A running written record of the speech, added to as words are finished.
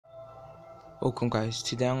Welcome guys,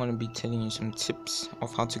 today I'm going to be telling you some tips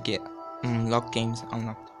of how to get locked games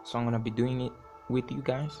unlocked. So I'm going to be doing it with you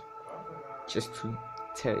guys just to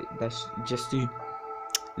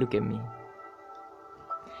look at me.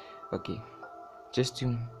 Okay, just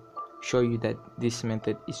to show you that this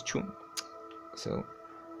method is true. So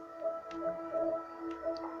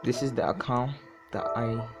this is the account that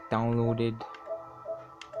I downloaded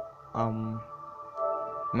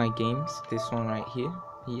my games, this one right here,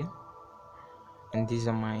 and these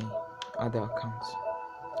are my other accounts.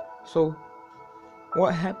 So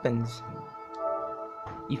what happens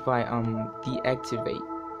if I deactivate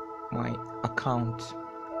my account?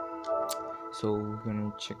 So we're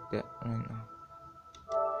gonna check that right now.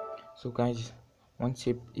 So guys, one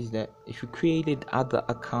tip is that if you created other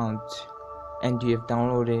account and you have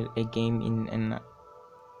downloaded a game in an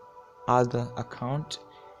other account,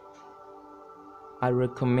 I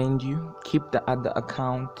recommend you keep the other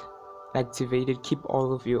account activated. Keep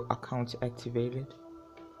all of your accounts activated,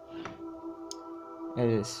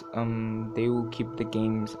 as they will keep the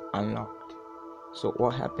games unlocked. So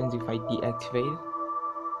what happens if I deactivate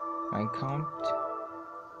my account?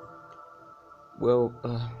 Well,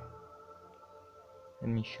 let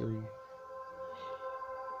me show you.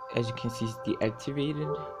 As you can see, it's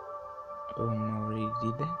deactivated. Oh no, I already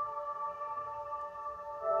did that.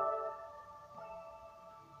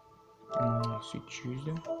 Switch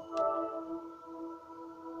user.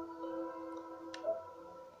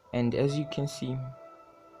 And as you can see,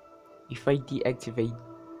 if I deactivate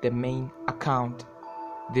the main account,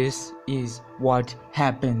 this is what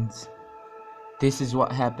happens. This is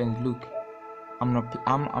what happens. Look, I'm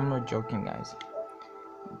not joking, guys.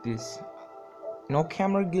 This, no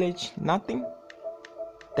camera glitch, nothing.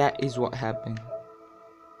 That is what happened.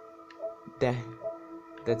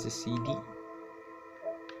 That's a CD,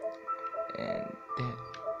 and that.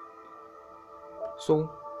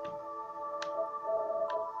 So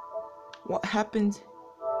what happens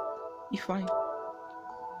if I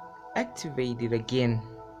activate it again?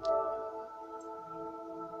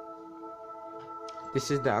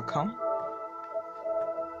 This is the account.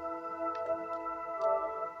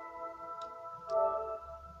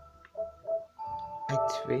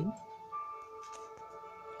 Activate.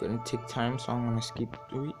 Gonna take time, so I'm gonna skip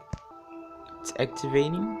through it. It's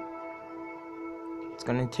activating. It's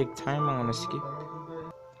gonna take time. I'm gonna skip.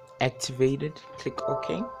 Activated. Click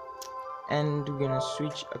OK, and we're gonna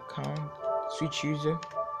switch account, switch user,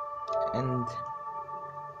 and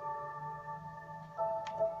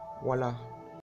voila.